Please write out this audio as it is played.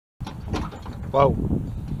Whoa.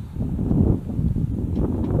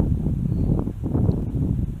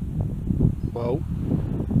 Whoa.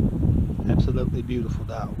 Absolutely beautiful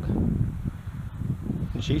dog.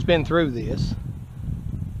 And she's been through this.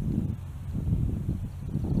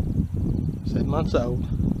 7 months old.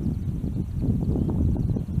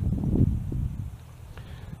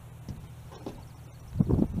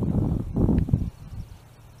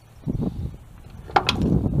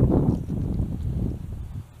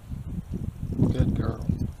 Good girl.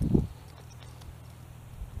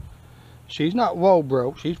 She's not wool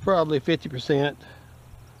broke. She's probably 50%,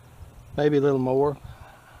 maybe a little more.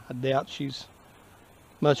 I doubt she's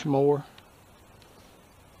much more.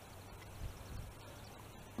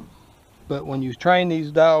 But when you train these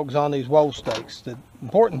dogs on these wool stakes, the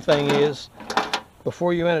important thing is,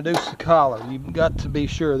 before you introduce the collar, you've got to be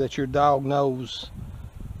sure that your dog knows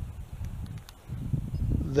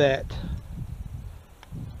that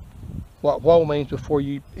what wool means before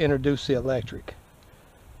you introduce the electric.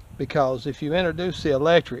 Because if you introduce the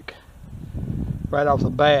electric right off the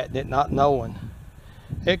bat, it not knowing,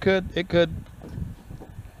 it could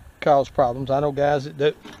cause problems. I know guys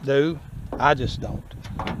that do. I just don't.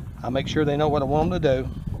 I make sure they know what I want them to do,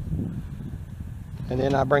 and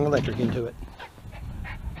then I bring electric into it.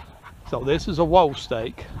 So this is a wool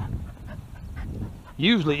stake.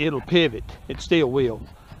 Usually it'll pivot. It still will.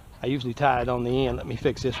 I usually tie it on the end. Let me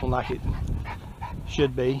fix this one like it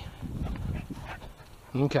should be.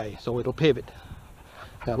 Okay, so it'll pivot.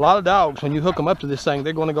 Now a lot of dogs, when you hook them up to this thing,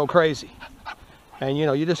 they're going to go crazy. And you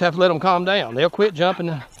know, you just have to let them calm down. They'll quit jumping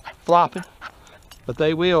and flopping, but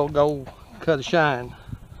they will go cut a shine.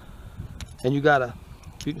 And you gotta,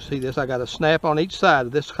 if you can see this, I got a snap on each side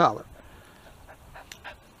of this collar.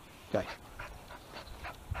 Okay.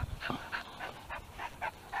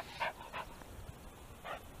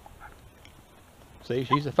 See,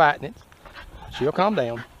 she's fighting it. She'll calm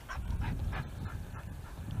down.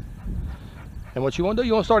 And what you want to do,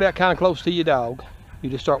 you want to start out kind of close to your dog. You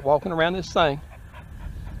just start walking around this thing.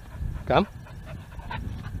 Come.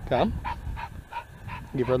 Come.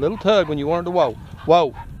 Give her a little tug when you want her to whoa.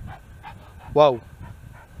 Whoa. Whoa.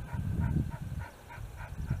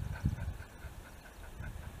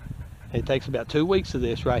 It takes about 2 weeks of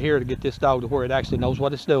this right here to get this dog to where it actually knows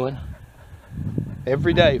what it's doing.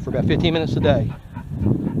 Every day for about 15 minutes a day.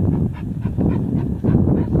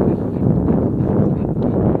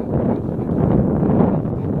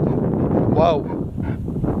 Whoa.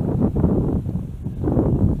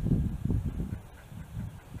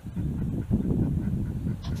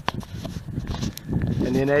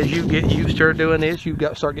 And then as you get used to her doing this, you got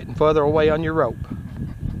to start getting further away on your rope.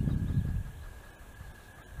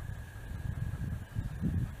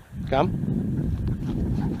 Come.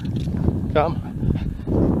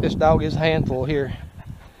 Come. This dog is a handful here.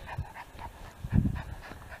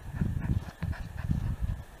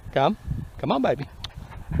 Come. Come on, baby.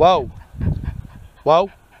 Whoa.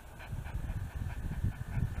 Whoa.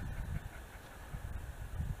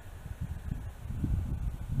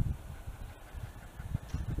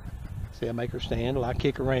 See, I make her stand, I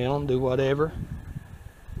kick around, do whatever.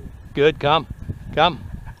 Good, come. Come.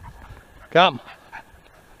 Come.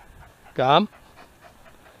 Come.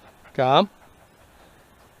 Come.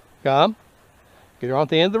 Come. Get her on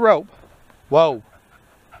the end of the rope. Whoa.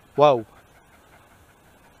 Whoa.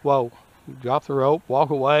 Whoa. You drop the rope,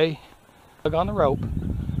 walk away, look on the rope.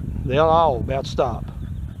 They'll all about stop.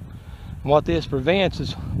 And what this prevents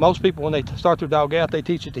is, most people when they start their dog out, they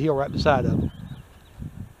teach it to heel right beside of them.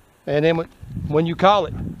 And then when you call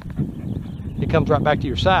it, it comes right back to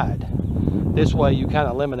your side. This way you kind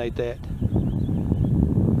of eliminate that.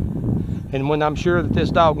 And when I'm sure that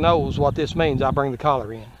this dog knows what this means, I bring the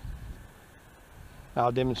collar in.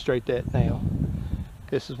 I'll demonstrate that now.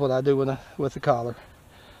 This is what I do with the collar.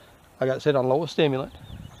 I got it set on lowest stimulant.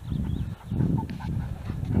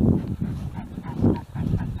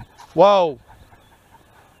 Whoa!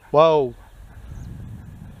 Whoa!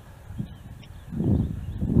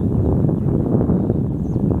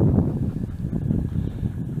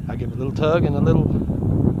 I give a little tug and a little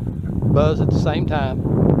buzz at the same time.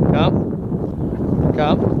 Come.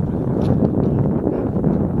 Come.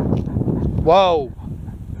 Whoa!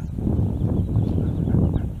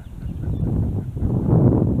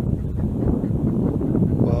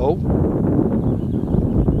 Whoa.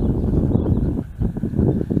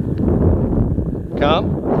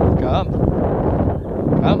 Come. Come.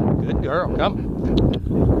 Come. Good girl.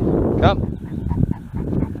 Come. Come.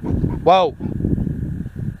 Whoa.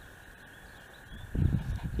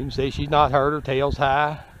 You can see she's not hurt. Her tail's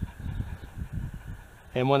high.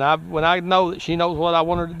 And when I know that she knows what I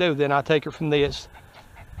want her to do, then I take her from this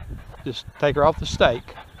Just take her off the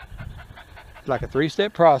stake. It's like a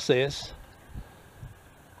 3-step process.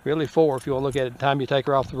 Really 4 if you want to look at it the time you take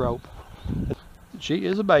her off the rope. She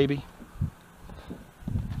is a baby.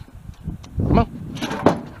 Come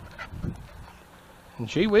on. And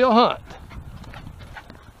she will hunt.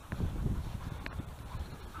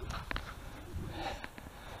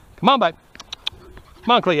 Come on, babe.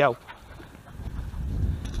 Come on, Cleo.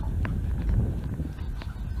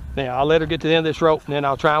 Now, I'll let her get to the end of this rope, and then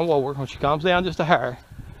I'll try and whoa her when she comes down just a hair.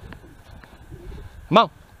 Come on.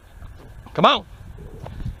 Come on.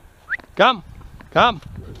 Come. Come.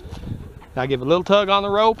 Now give a little tug on the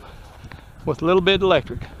rope with a little bit of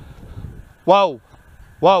electric. Whoa.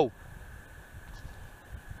 Whoa.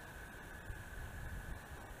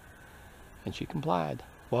 And she complied.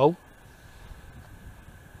 Whoa.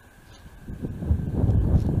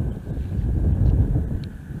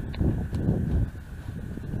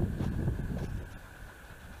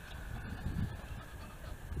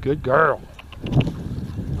 Good girl.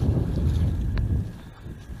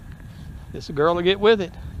 This is a girl to get with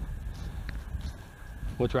it.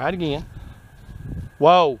 We'll try it again.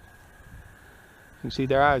 Whoa. You can see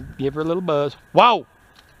there I give her a little buzz. Whoa.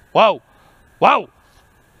 Whoa. Whoa.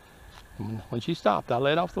 And when she stopped, I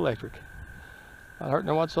let off the electric. Not hurting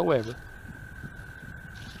her whatsoever.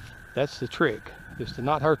 That's the trick, is to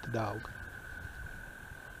not hurt the dog.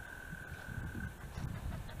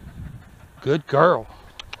 Good girl.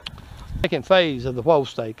 Second phase of the whoa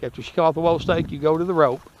stake. After she comes off the whoa stake, you go to the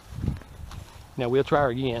rope. Now we'll try her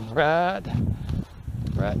again. Right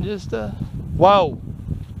just whoa.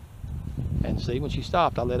 And see, when she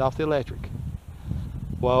stopped, I let off the electric.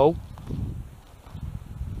 Whoa.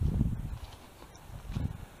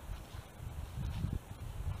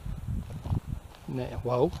 Now,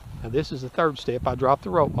 whoa. Now this is the 3rd step. I drop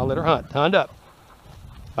the rope. I let her hunt. Hunt up.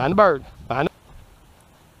 Find the bird. Find it.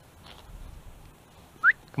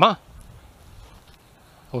 Come on.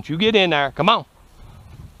 Don't you get in there. Come on.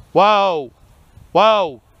 Whoa.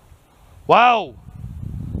 Whoa. Whoa.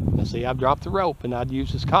 Now see, I've dropped the rope and I'd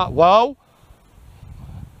use this cot. Whoa.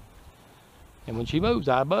 And when she moves,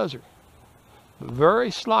 I buzz her.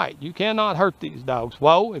 Very slight. You cannot hurt these dogs.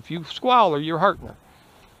 Whoa. If you squall her, you're hurting her.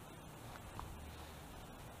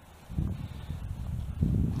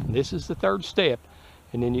 And this is the 3rd step.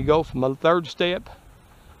 And then you go from the 3rd step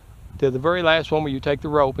to the very last one where you take the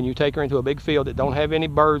rope and you take her into a big field that don't have any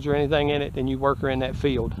birds or anything in it, and you work her in that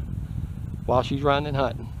field while she's running and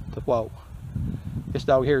hunting to whoa. This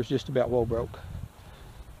dog here is just about whoa broke.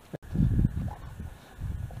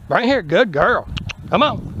 Right here, good girl. Come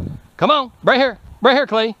on. Come on. Right here. Right here,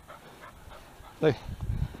 Cleo.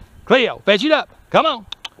 Cleo, fetch it up. Come on.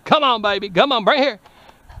 Come on, baby. Come on. Right here.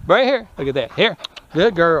 Right here. Look at that. Here.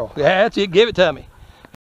 Good girl. That's it. Give it to me.